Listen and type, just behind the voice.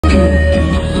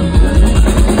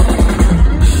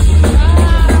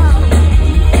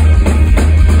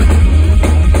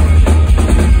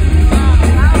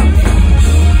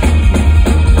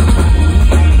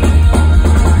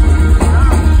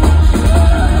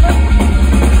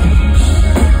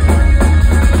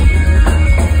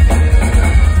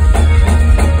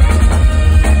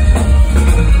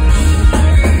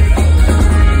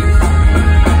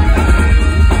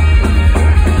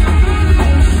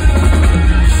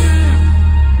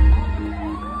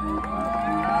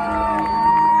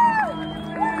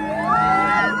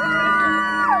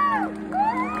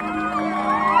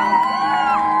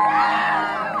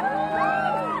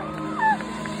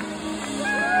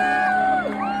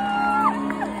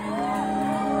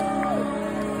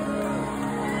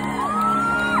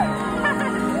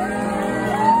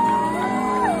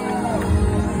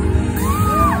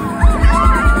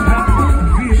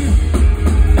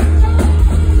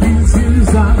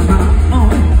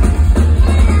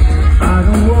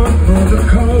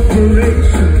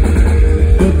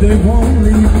they won't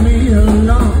leave me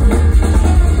alone.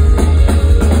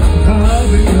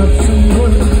 Carving up some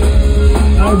wood,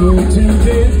 I wrote 10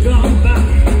 days gone by.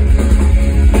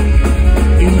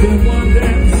 Even one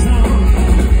damn song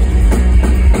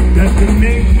that can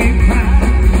make me cry.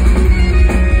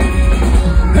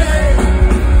 Hey,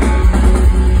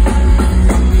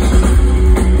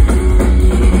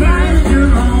 mind your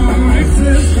own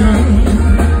existence.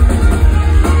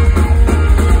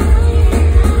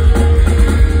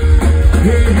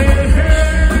 Hey, hey, hey.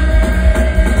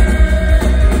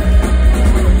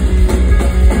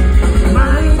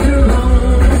 Mind your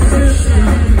own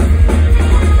existence.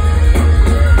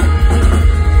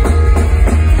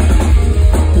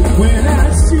 When I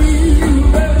see you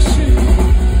rushing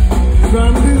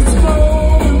from this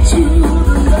moment to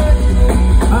the next,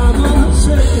 I'm gonna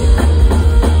say,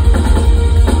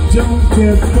 don't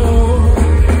get bored,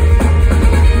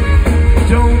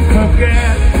 don't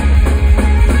forget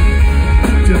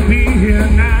to be here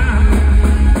now.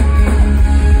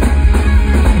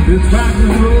 This rock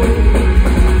and roll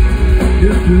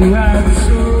is the right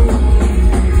soul.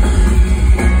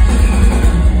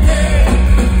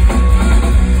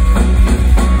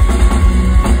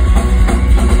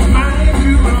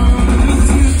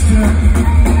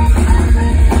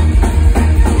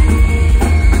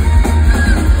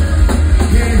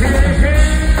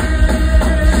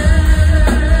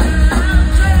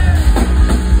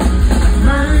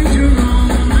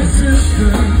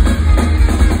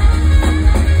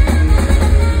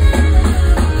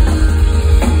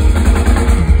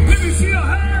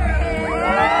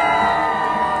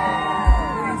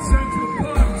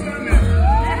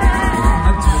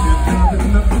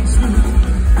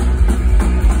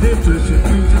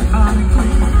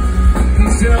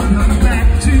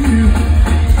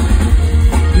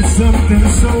 Something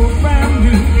so brand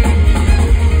new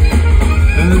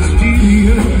as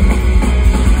genius.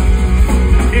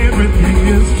 Everything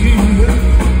is genius.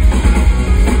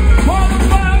 What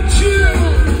about you?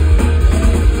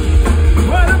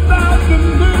 What about the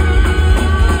moon?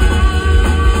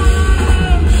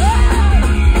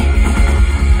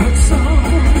 What's on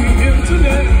the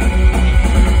internet?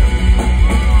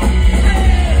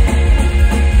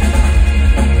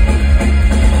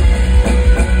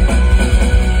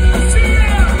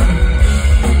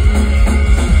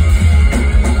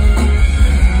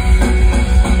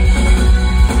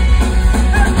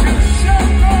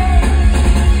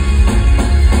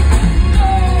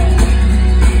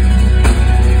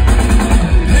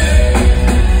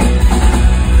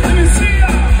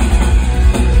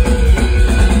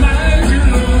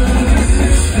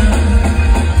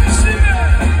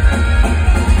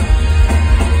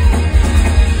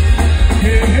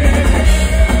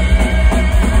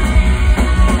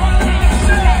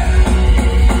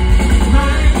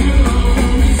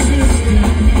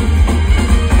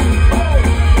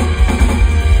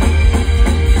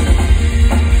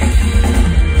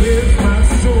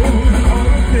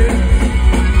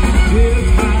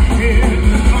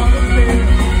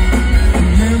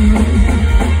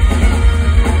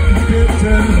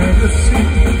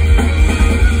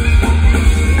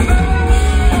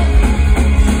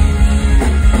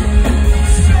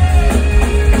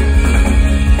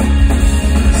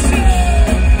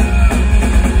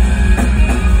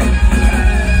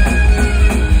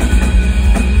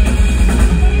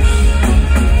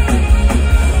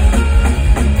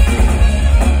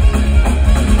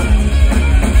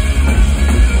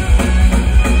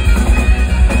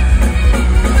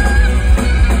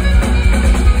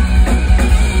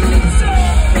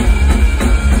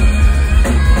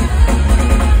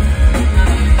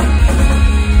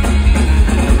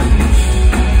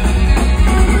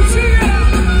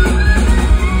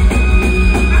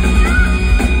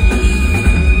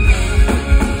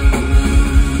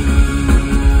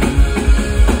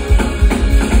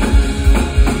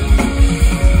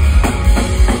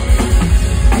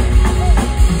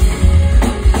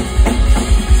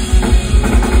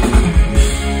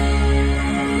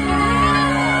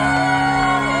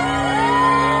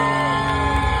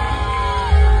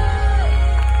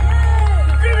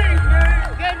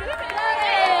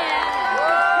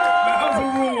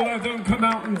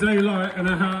 Daylight and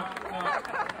a hat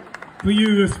for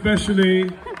you especially.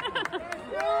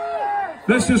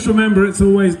 Let's just remember it's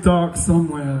always dark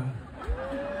somewhere,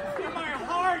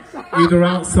 either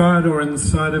outside or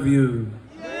inside of you.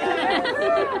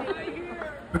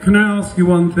 But can I ask you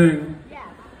one thing?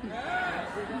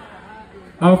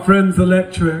 Our friend's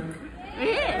electric.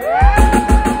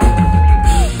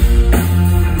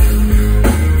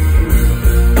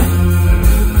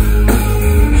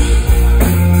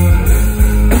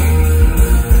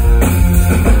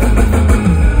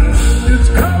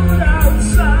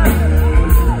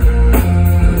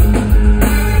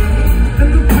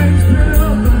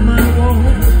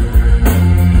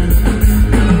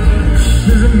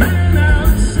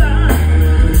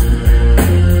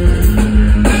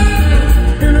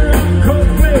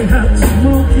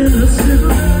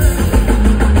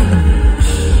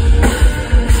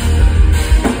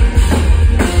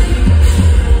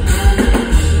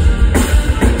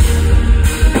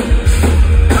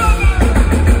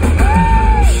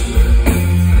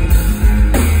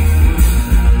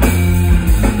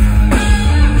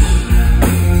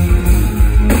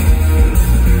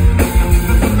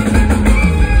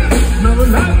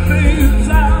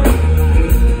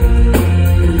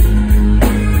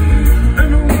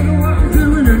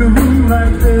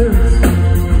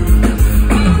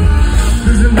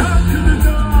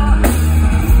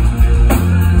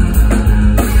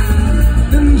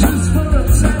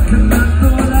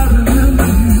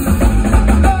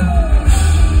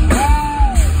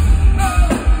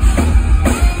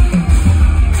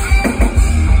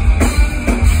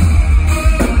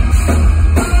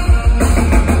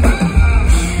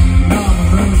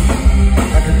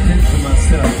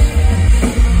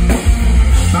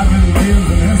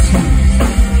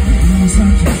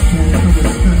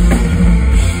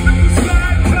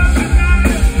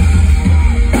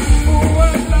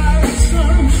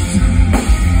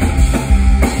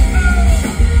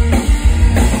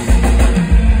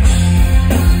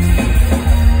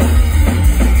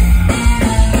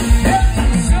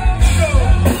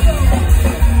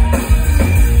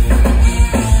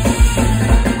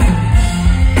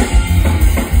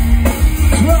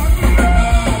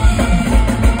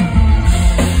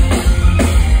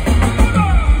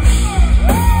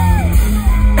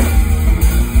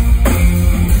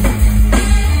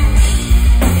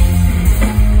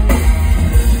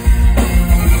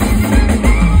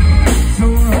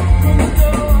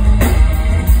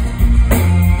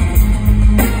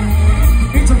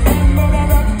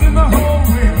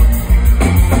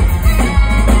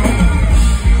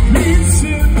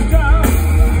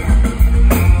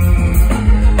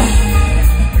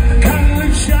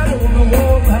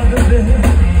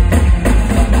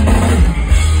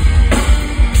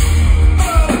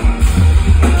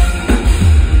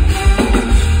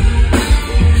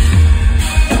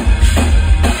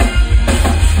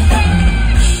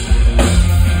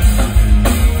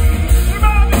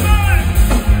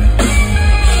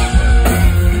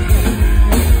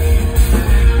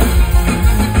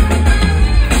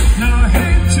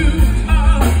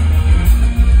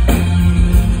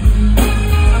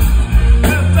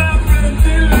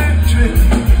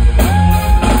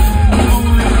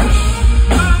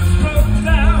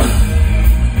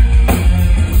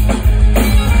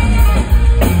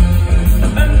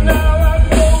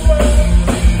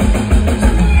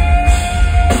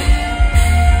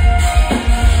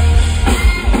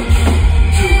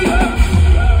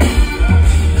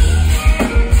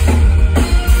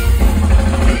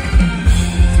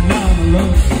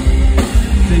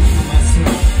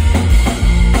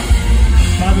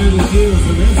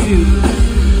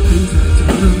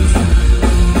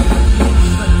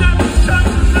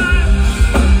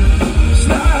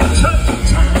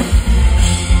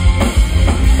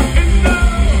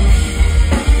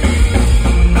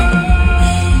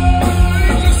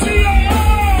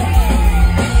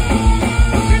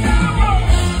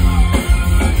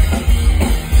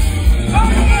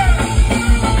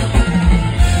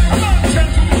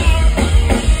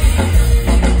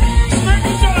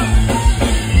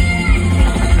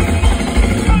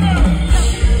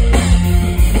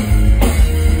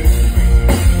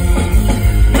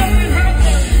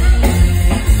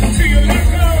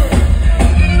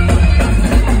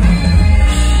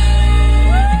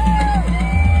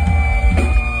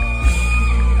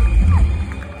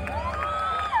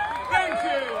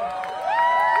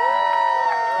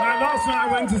 Last night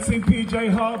I went to see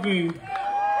PJ Harvey.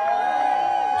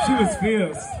 She was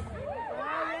fierce.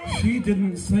 She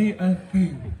didn't say a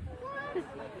thing.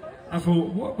 I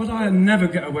thought, what would I never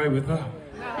get away with that?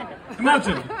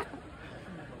 Imagine.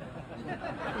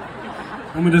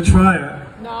 I'm going to try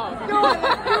it. No.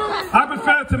 I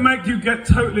prefer to make you get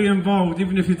totally involved,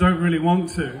 even if you don't really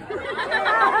want to.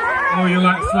 Or you're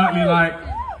like slightly like,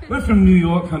 we're from New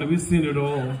York, honey, we've seen it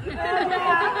all.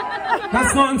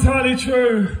 That's not entirely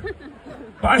true.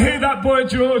 But I hear that boy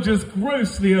George is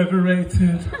grossly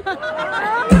overrated.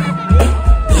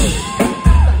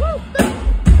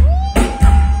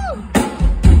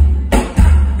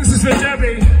 This is for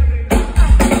Debbie.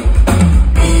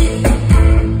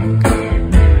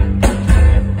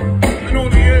 And all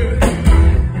of you.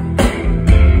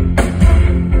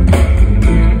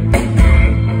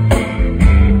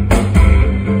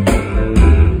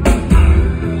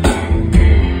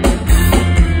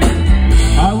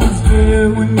 I was there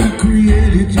when you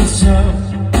created yourself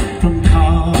from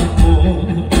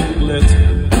cardboard and glitter.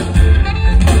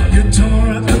 You tore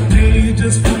up the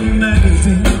pages from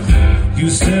magazines. You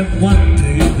said one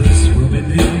day this will be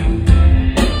me.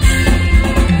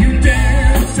 You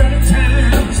danced at a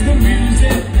time to the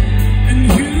music, and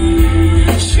you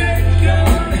shake your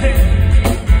head.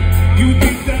 You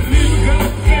think that new got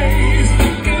face to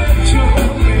get your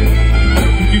way.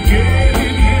 If you get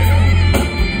it, yeah.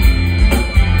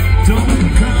 Don't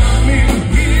come in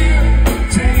here,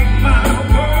 take my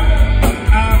word.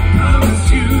 I promise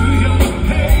you you'll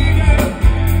hate it.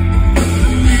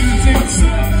 The music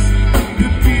sucks, the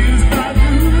beer's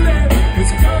diluted.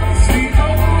 It's grossly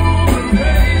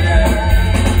overrated.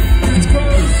 It's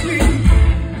grossly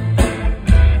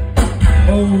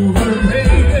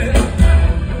overrated.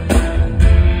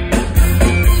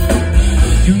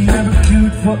 You never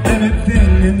queued for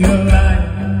anything in your life.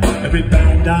 Every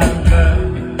band I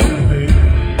heard, you hate.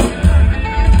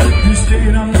 You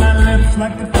stayed on my lips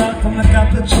like the thought from a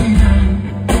cappuccino.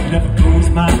 Never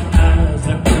closed my eyes, I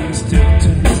couldn't still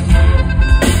taste.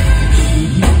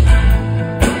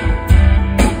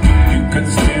 You can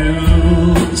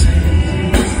still taste.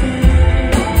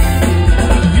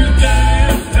 You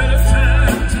dance at a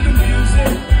time to the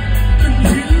music, and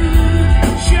you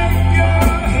shake your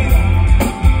head.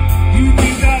 You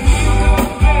think that you got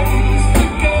face to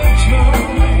get your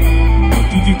way.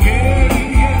 Did you get it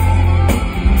yet?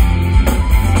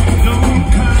 Don't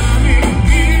come in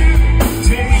here,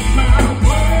 take my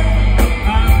word.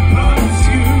 I promise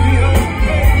you you'll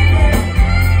hate it.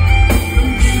 The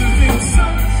music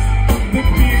sucks, the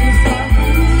beer's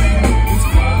diluted. It's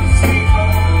grossly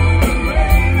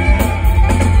overrated.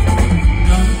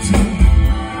 Nothing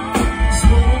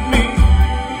slowed me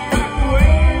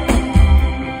away.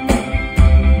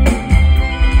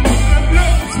 I've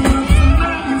lost my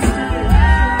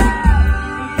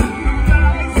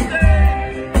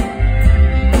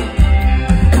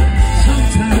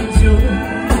sometimes you're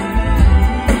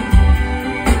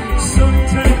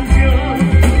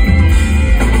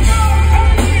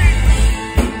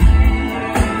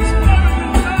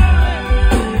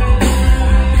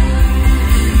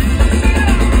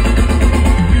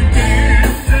you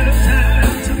dance at a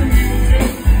time to the music,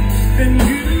 and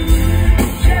you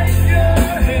shake your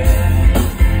head.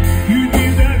 You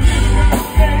did that little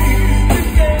face to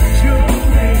get your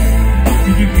way.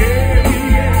 Did you get it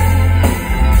yet?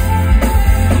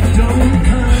 Don't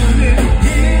come in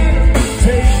here,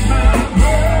 take my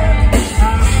word.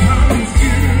 I promise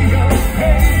you you'll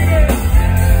hate it.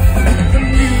 The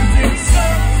music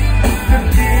sucks, the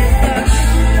beer's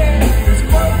diluted. It's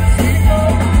grossly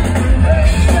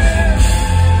overrated.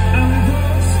 I'm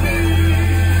grossly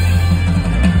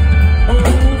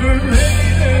overrated.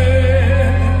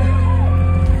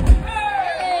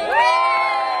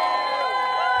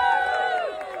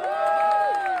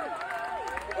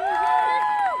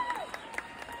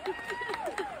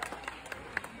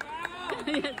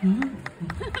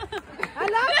 I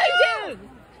love you.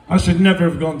 I should never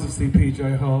have gone to see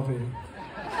PJ Harvey.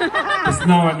 Because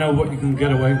now I know what you can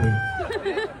get away with.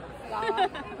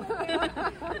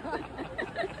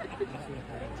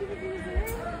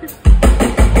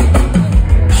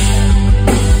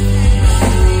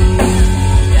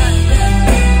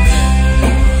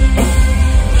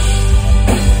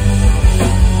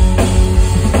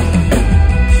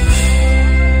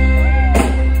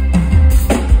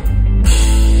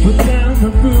 Put down the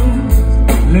rules,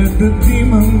 let the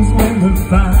demons win the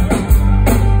fight.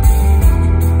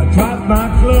 I drop my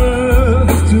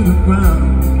gloves to the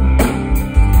ground.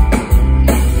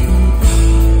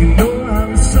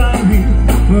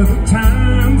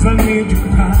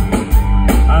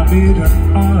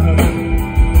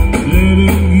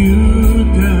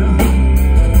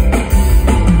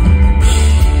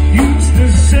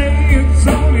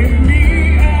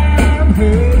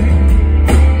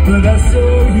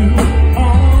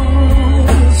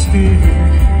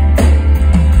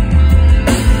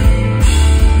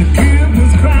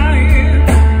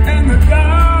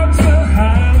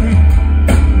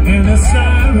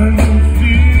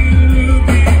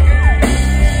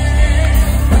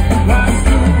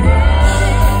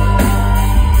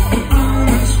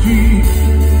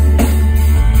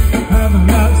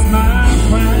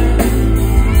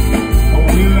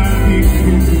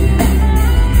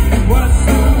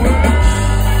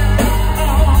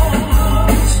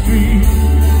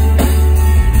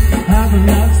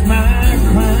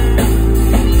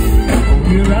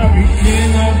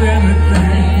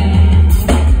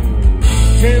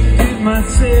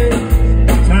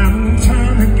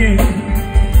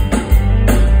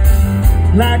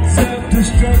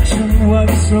 self-destruction was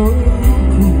so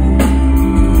cruel.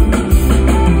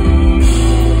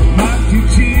 Mocked you,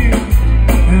 cheered,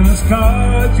 and I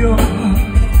scarred your heart.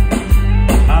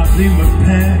 I blame the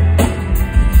past,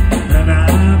 and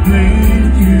I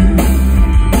blame you.